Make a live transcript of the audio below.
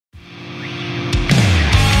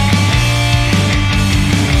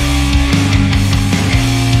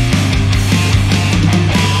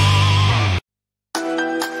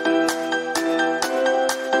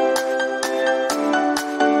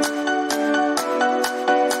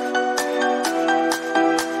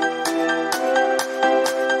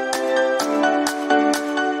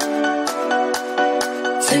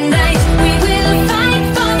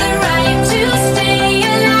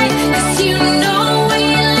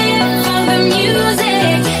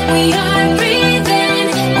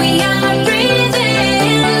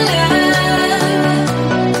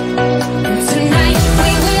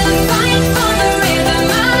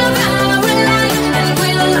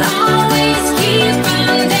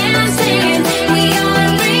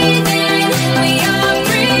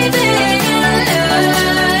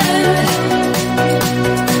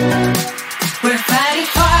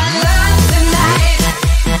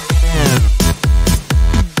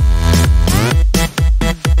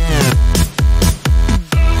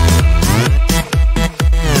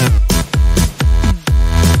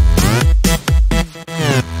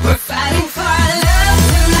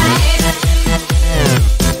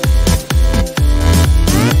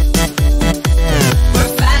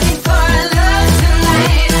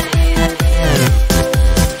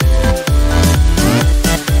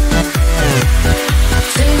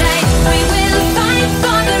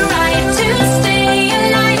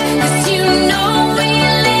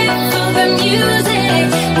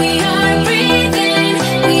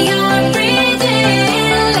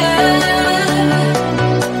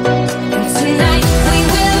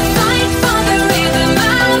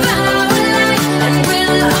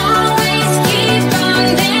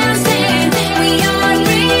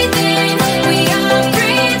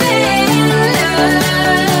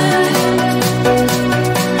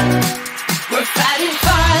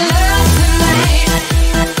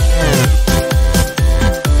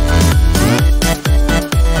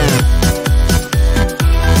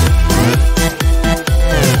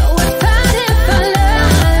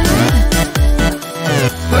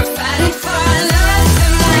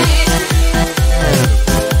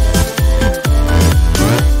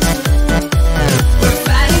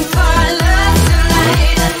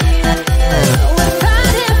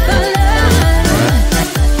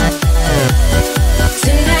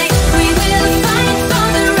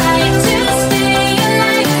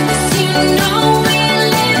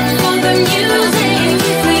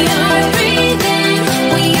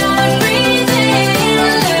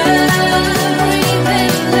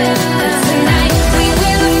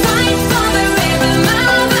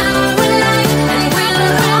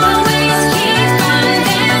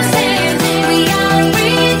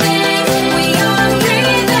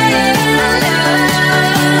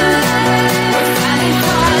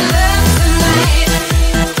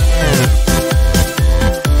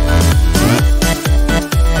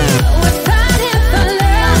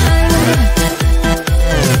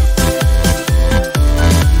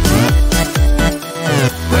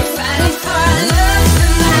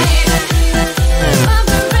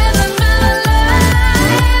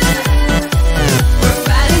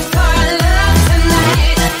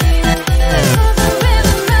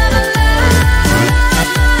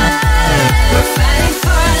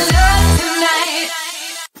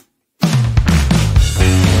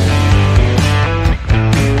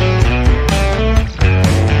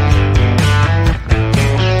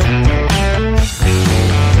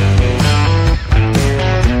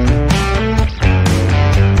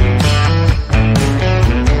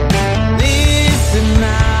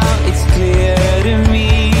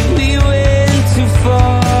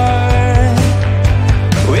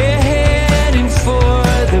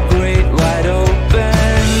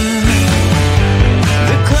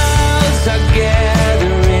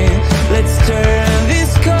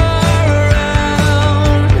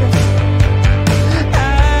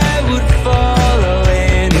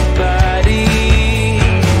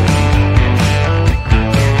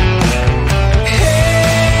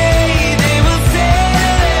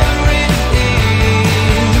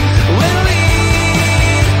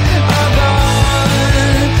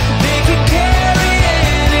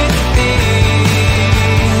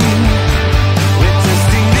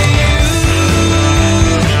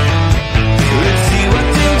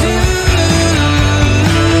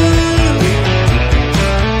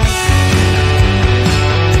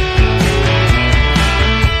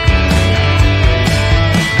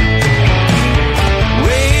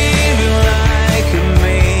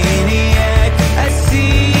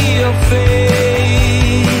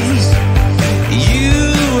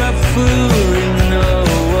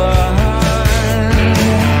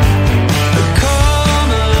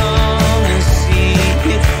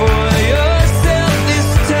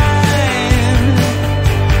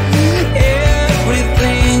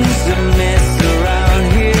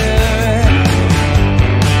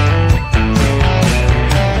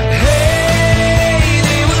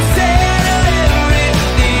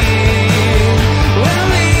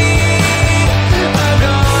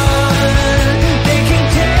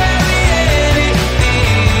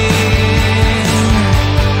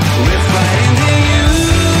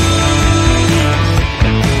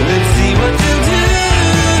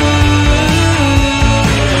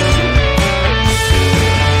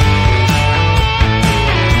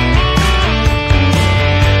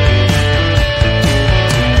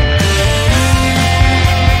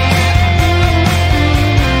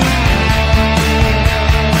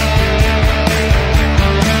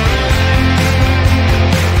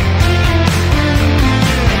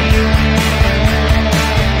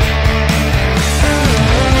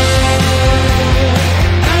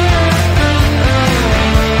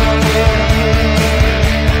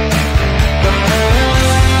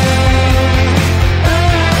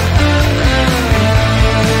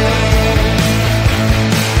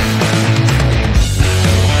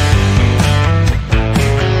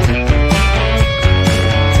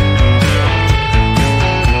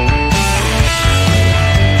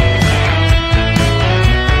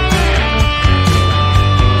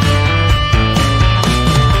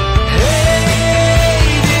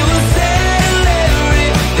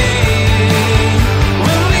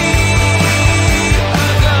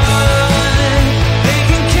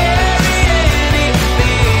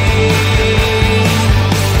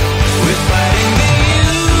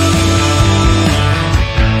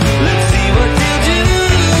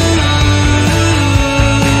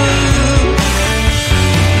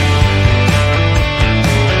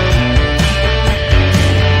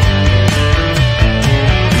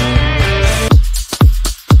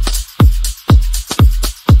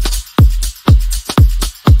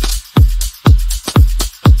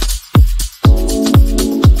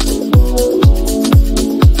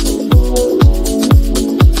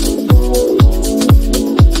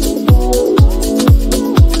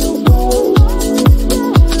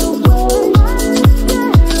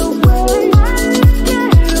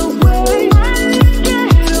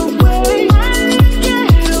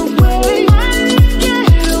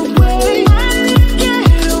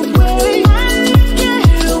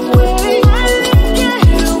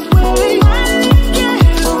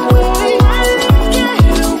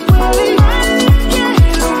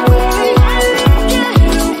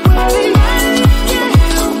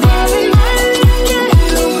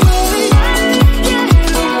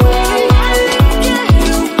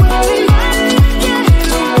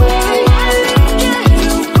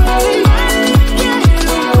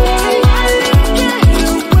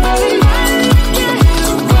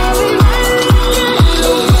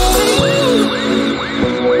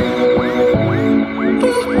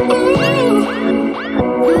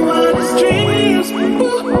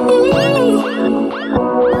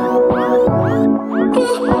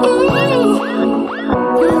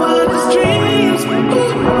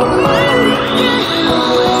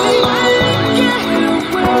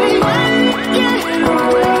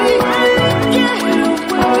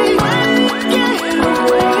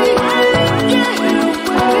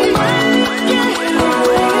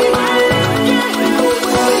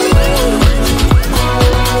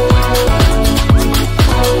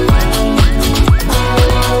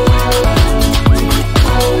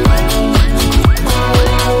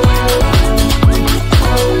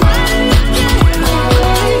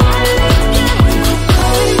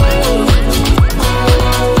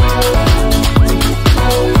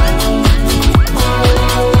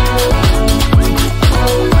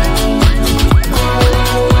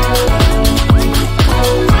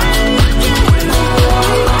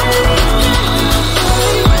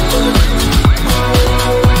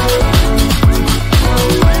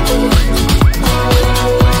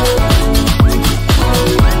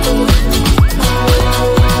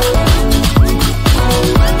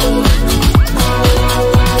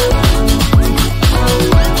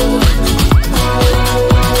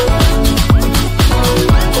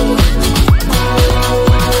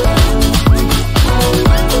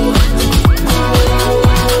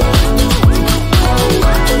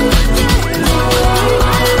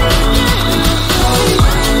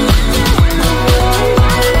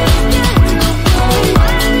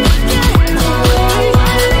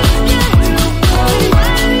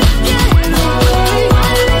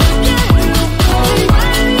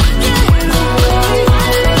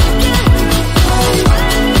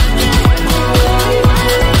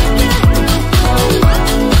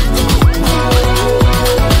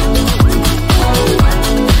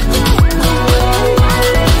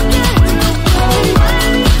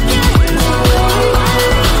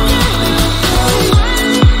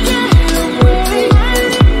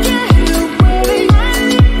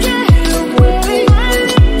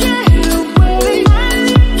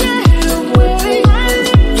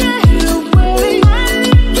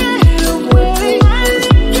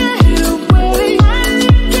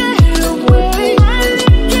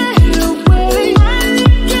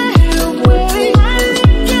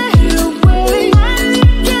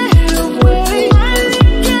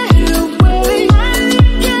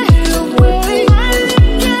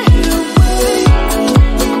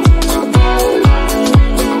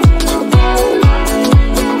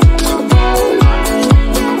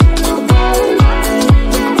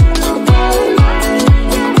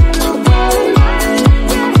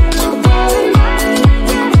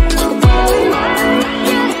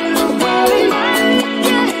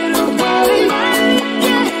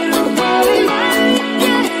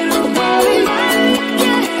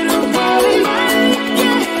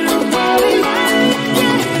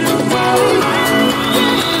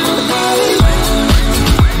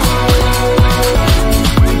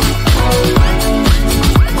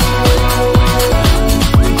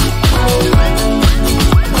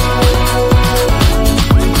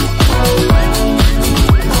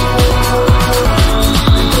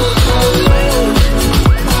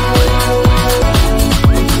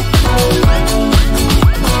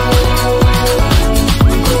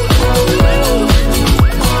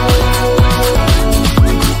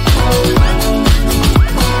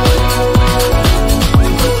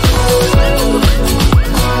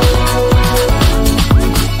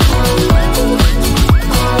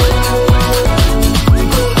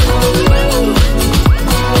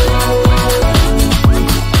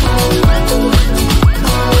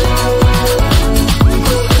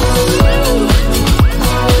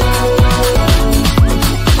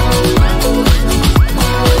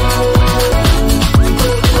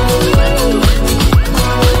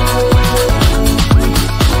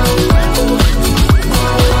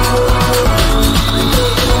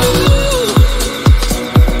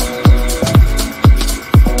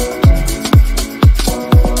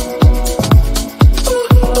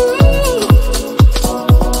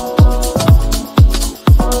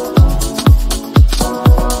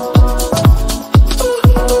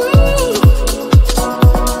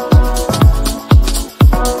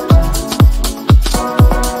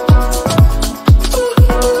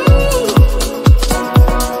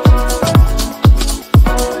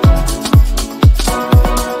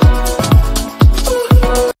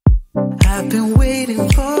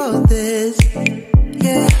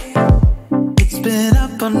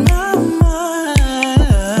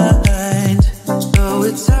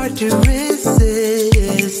hard to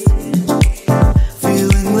resist.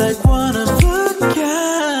 Feeling like one of a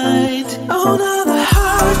kind. Oh, now the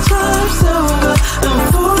hard time's over, and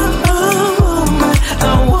for a moment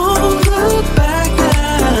I won't look back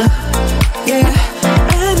now. Yeah,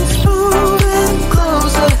 and it's moving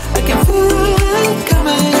closer, I can feel it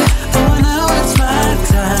coming. Oh, now it's my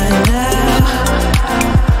time now.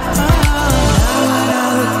 Oh, when I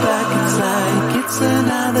look back, it's like it's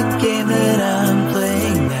another game that I'm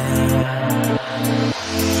playing now.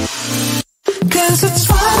 'Cause it's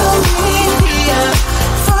finally here,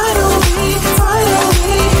 finally,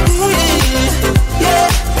 yeah, yeah.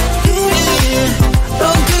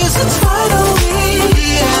 Oh, 'cause it's finally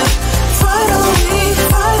here, finally,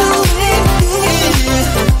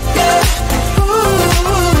 yeah. Ooh,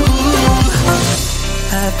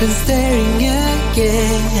 I've been staring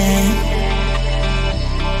again,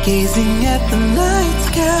 gazing at the night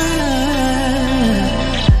sky,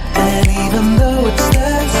 and even though it's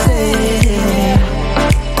the same,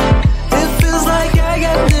 it feels like I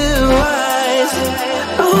got new eyes.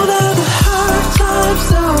 Oh, now the hard time's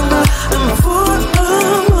over, and for a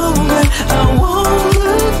moment I won't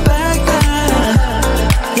look back now.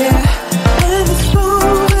 Yeah, and it's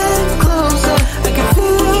moving closer, I can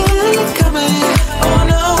feel it coming. Oh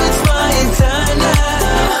no, it's my time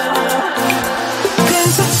now.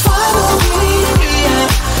 'Cause it's finally here,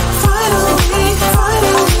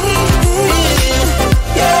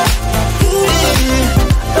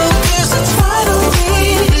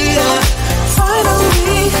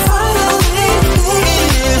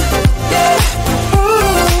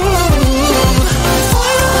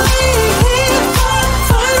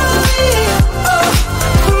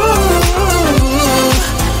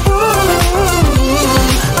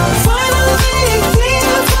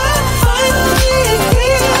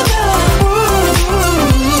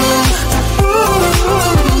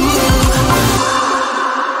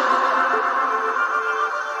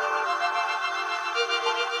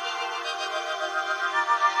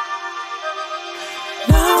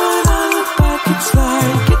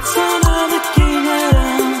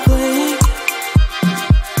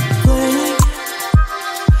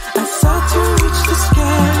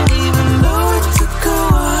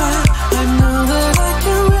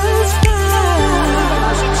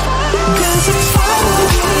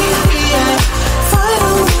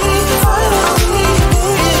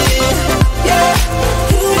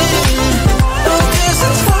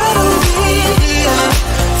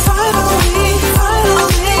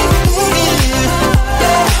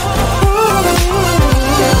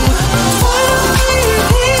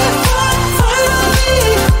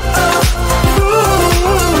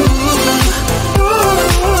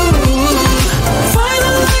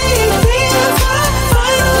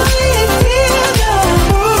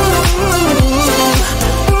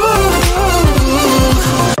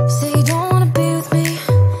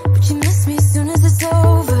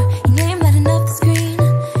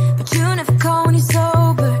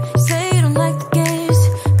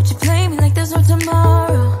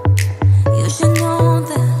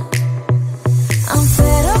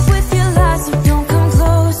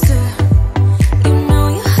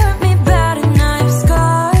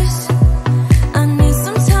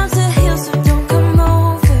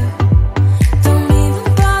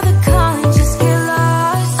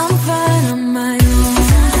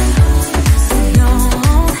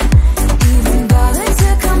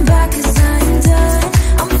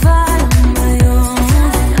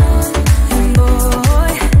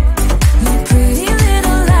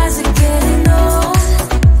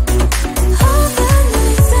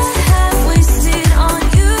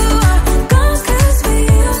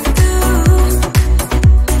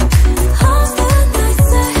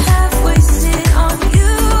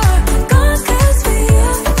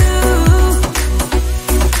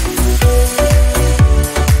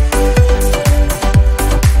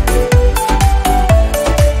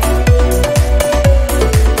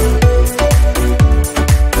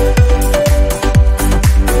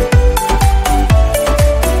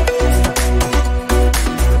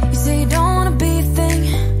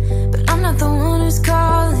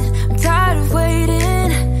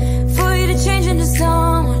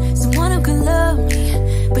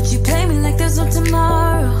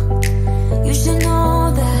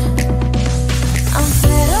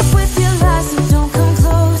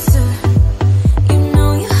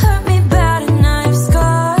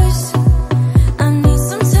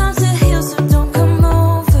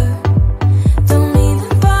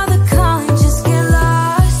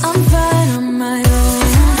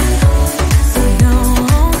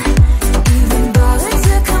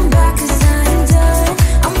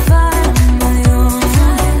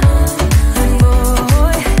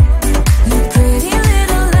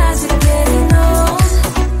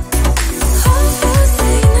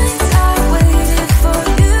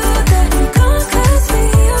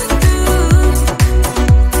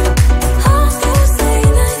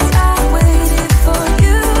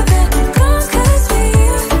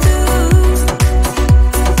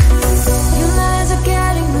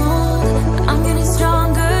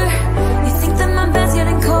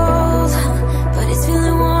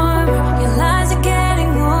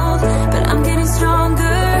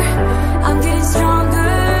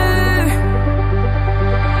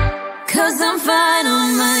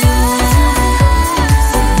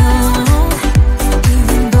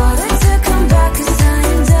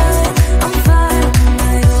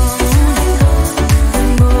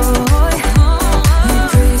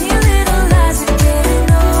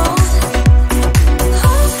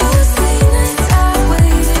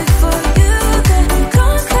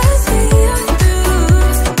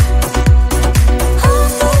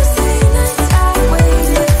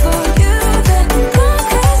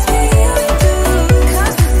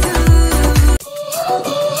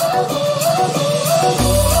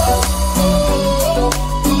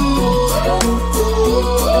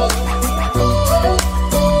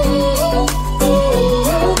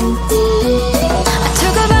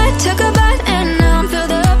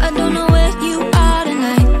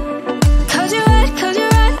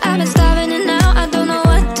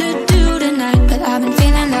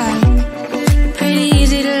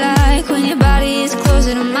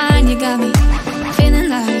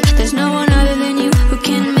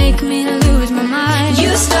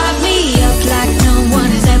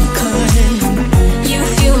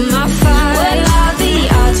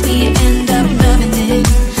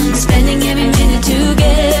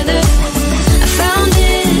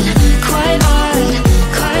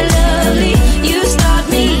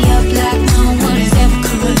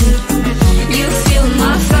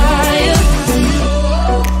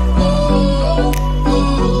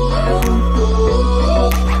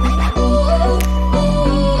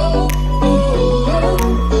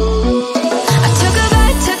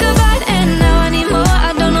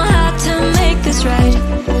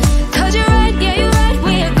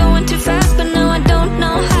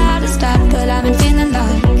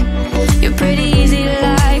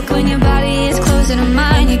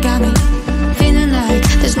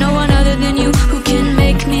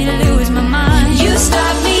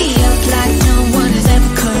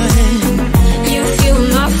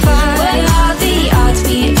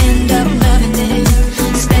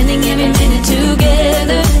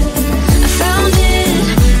 together. I found it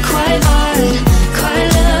quite hard, quite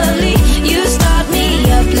lovely. You start me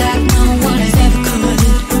up like no one has ever could.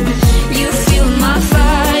 You feel my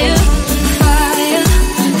fire, fire,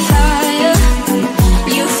 fire.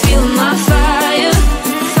 You feel my fire,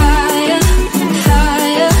 fire,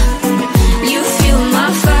 fire. You feel my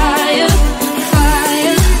fire,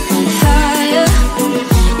 fire, fire.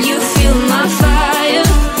 You feel my fire,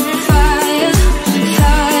 fire,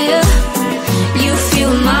 fire. You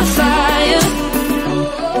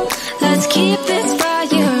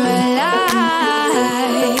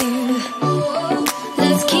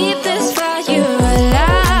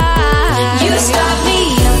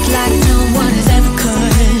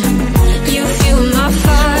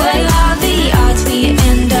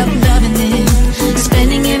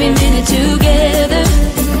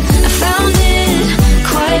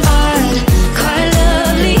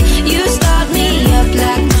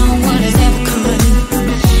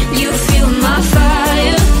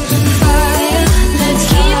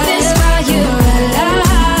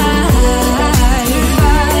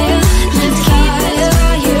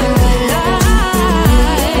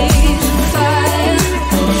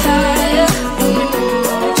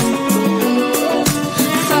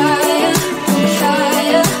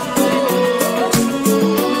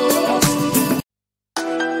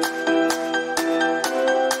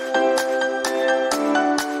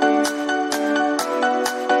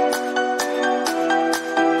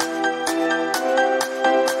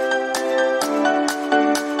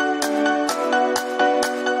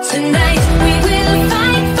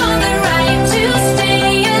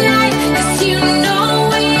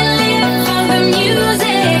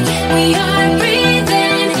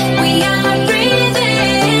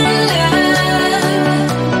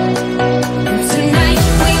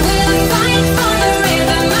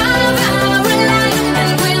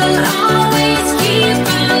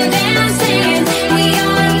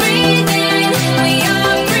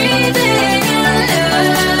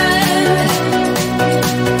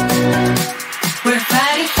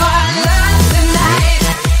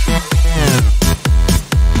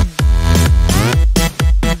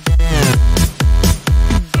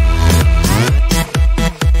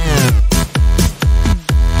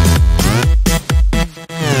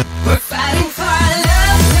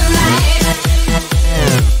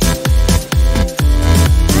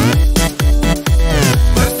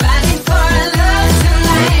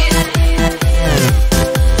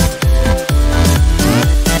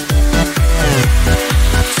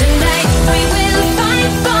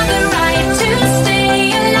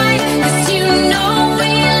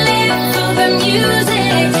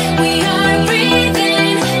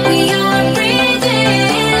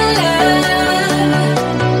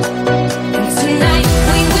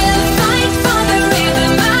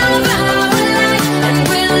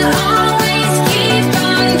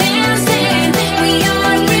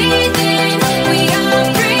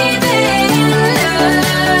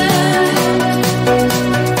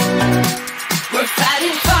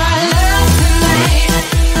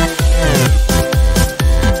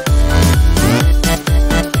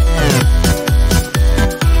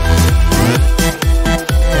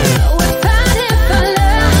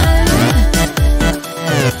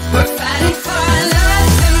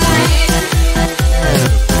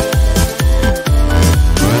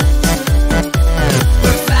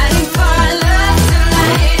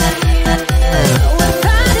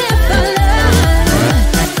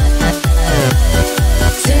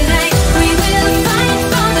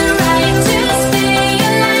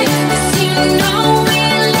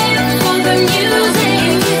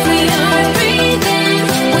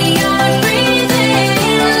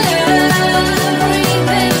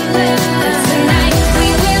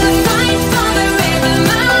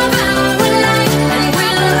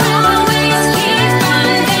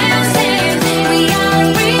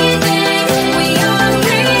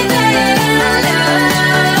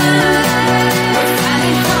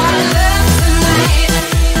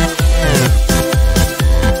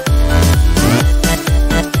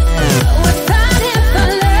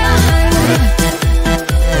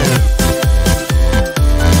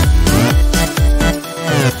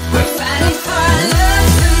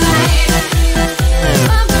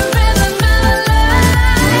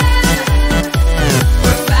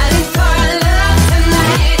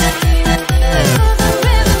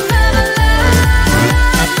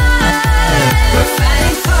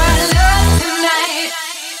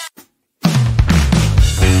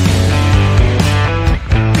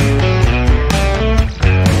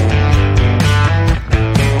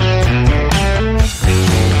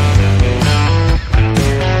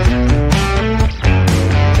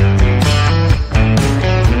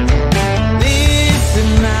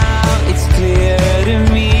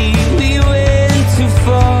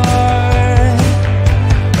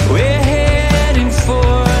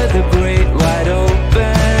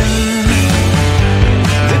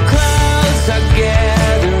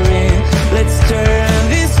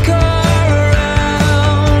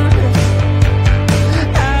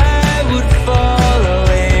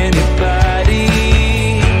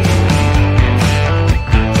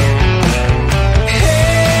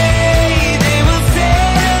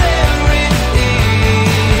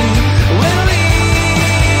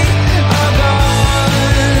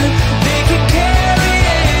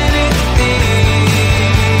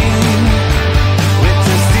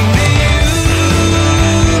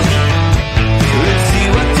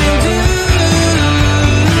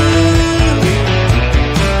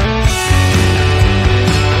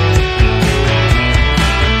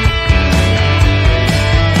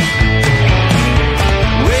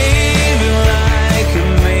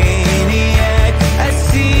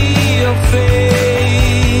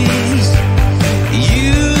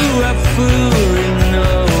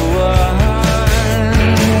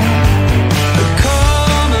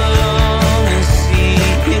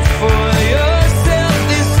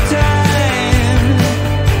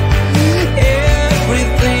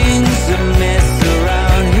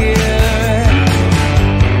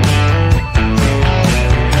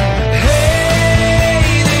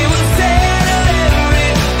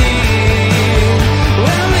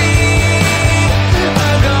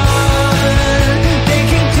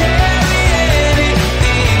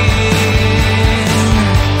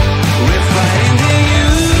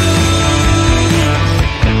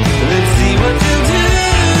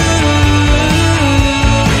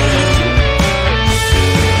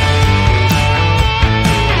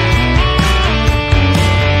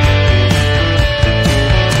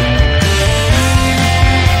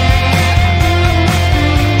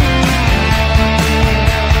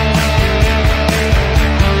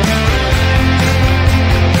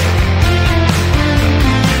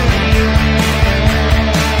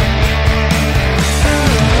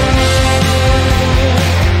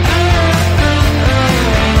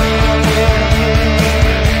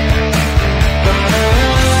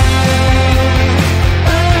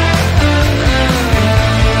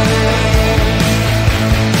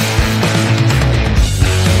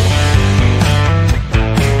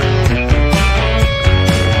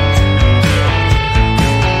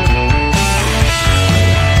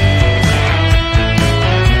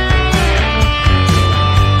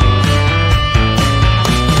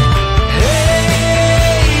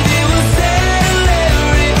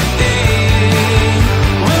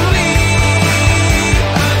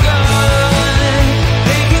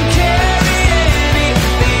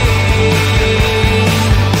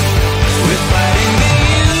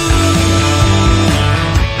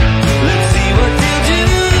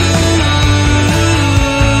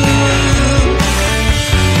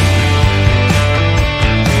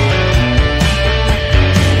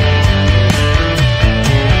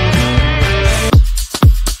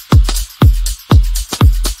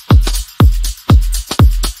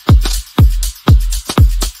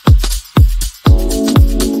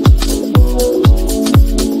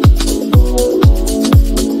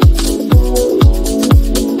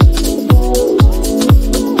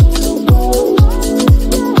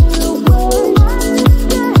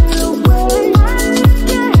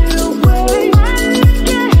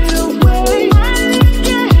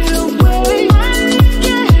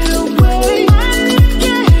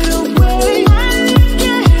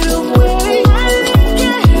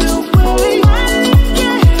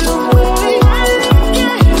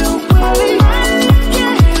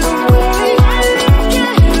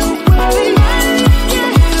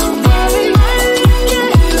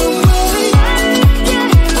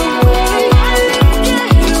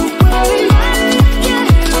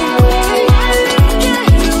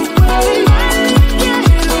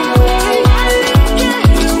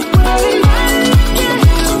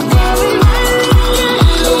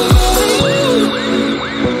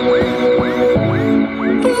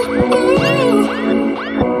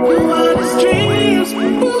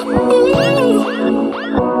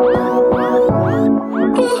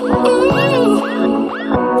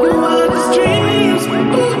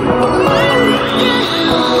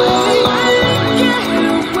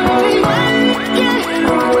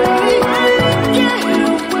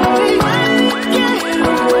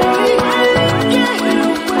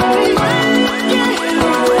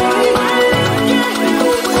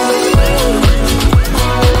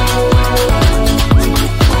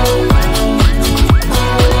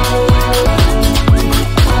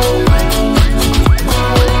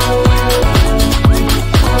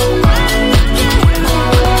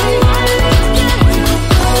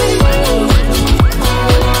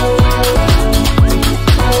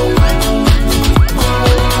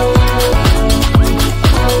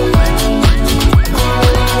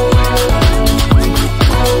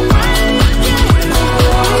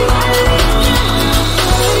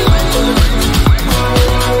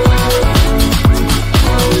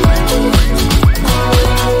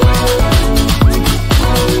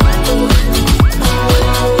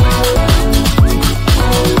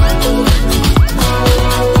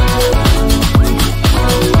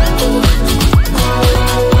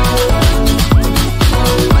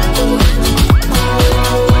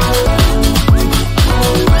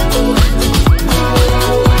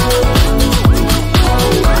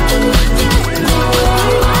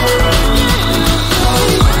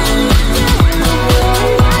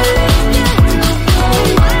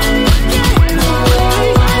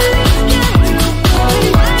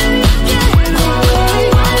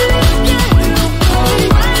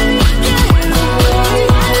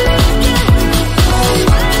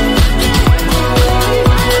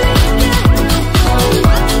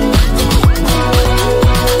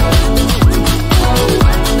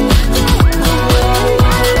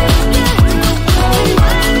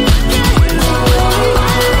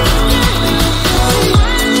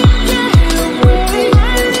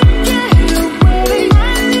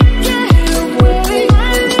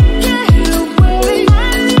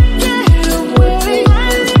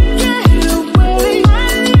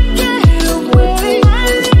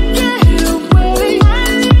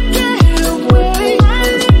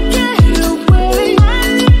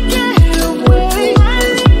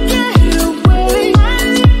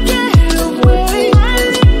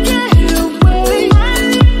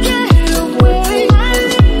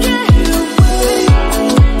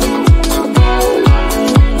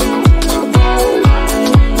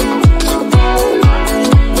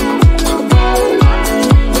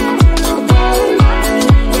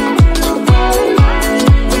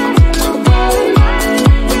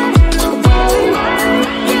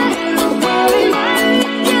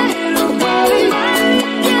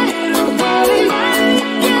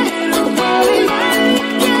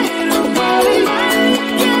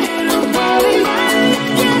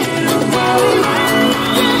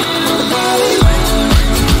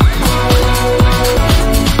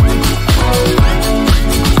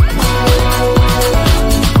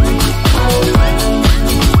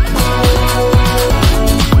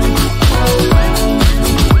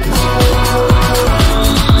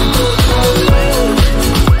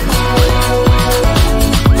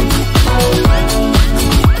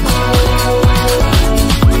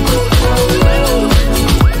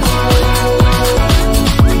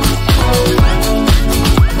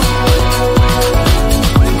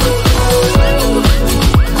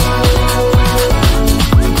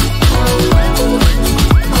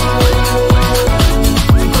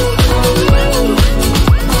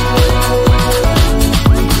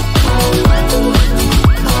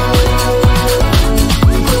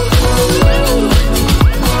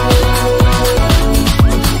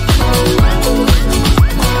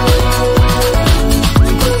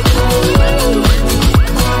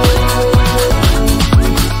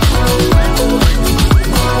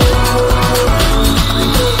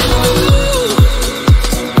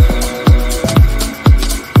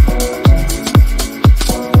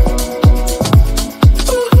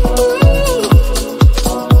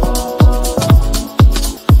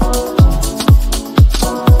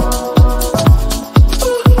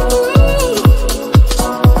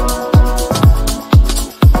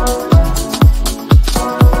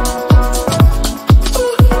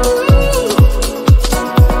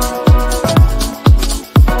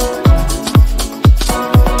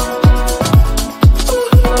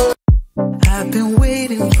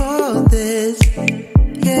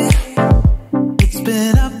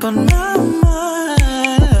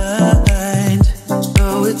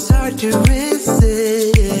it's hard to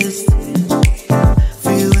resist.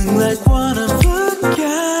 Feeling like one of a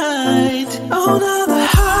kind. Oh, now the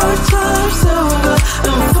hard time's over,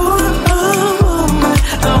 and for a moment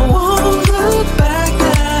I won't look back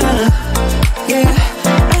now. Yeah,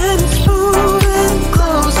 and it's moving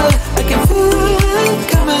closer, I can feel it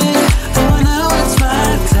coming. Oh, now it's my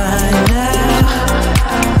time now.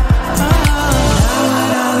 Now when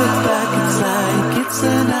I look back, it's like it's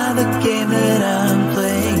another game that I'm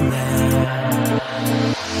playing now.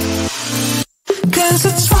 'Cause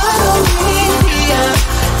it's finally here,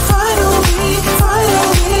 finally,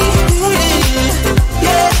 yeah,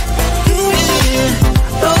 yeah.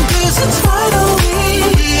 Oh, 'cause it's finally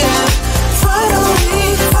here, finally,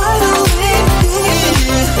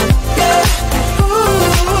 yeah.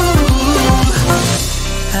 Ooh.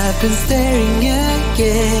 I've been staring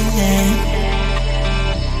again,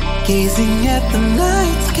 gazing at the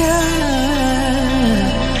night sky,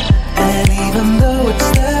 and even though it's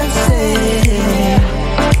the same,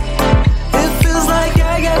 it feels like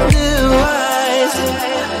I got new eyes.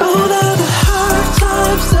 Oh, now the hard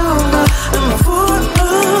time's over, and for a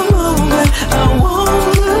moment I won't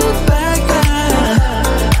look back now.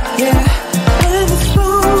 Yeah, and it's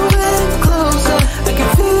moving closer, I can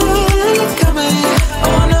feel it coming.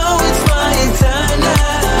 Oh no, it's my time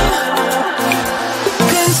now.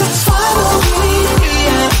 'Cause it's finally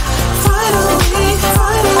here, finally,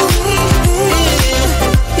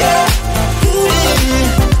 yeah, yeah.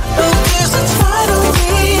 Oh, 'cause it's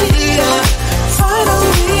finally here,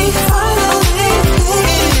 finally,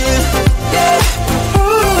 yeah.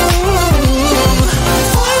 Ooh.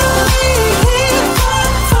 Finally here,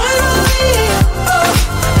 finally, oh.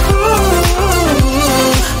 Ooh.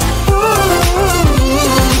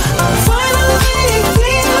 Finally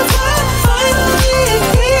here, finally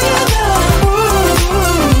here now.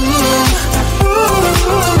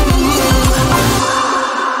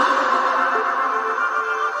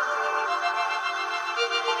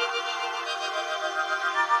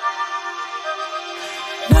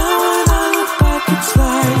 Now when I look back, it's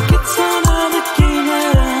like it's another game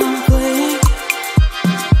that I'm playing.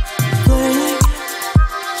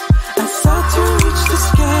 I sought to reach the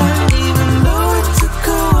sky, even though it took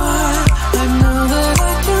a while. I know that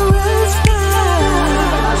I can rest now.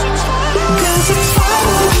 'Cause it's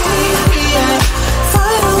finally here,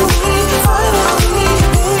 finally,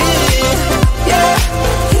 yeah, yeah.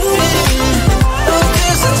 Oh,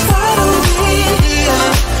 'cause it's finally here,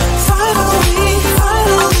 finally,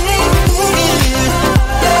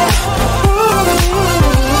 yeah.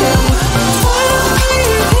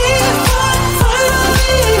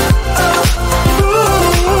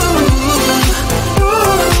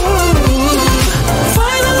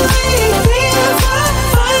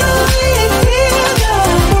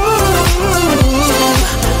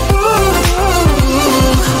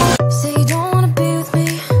 Say you don't wanna be with me,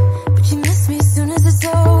 but you miss me as soon as it's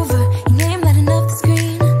over. Your name lighting up the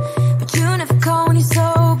screen, but you never call when you're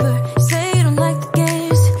sober. You say you don't like the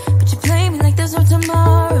games, but you play me like there's no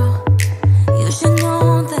tomorrow. You should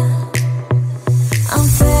know that I'm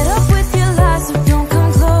fed up with your lies, so don't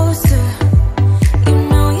come closer. You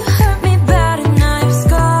know you hurt me bad and I have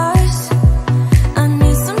scars. I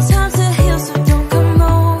need some time to heal, so don't come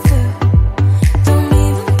over. Don't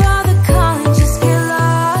even bother calling, just get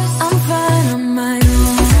lost. I'm fine on my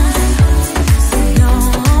own, so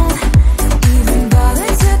don't even bother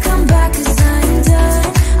to come back, 'cause I'm done.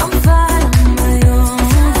 I'm fine on my own,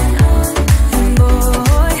 and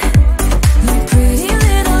boy, my pretty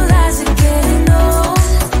little lies are getting old.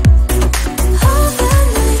 All the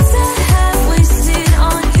nights I have wasted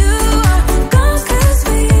on you are gone, 'cause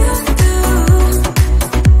we are through.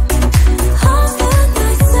 All the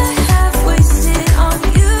nights I have wasted on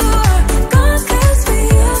you are gone, 'cause we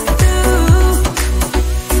are through.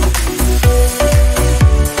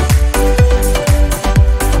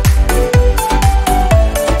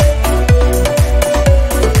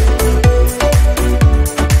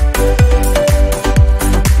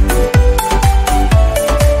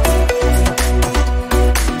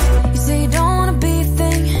 You say you don't wanna be a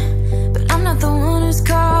thing, but I'm not the one who's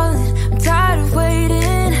calling. I'm tired of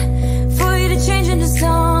waiting for you to change into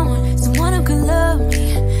someone who could love me,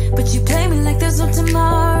 but you play me like there's no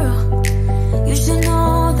tomorrow.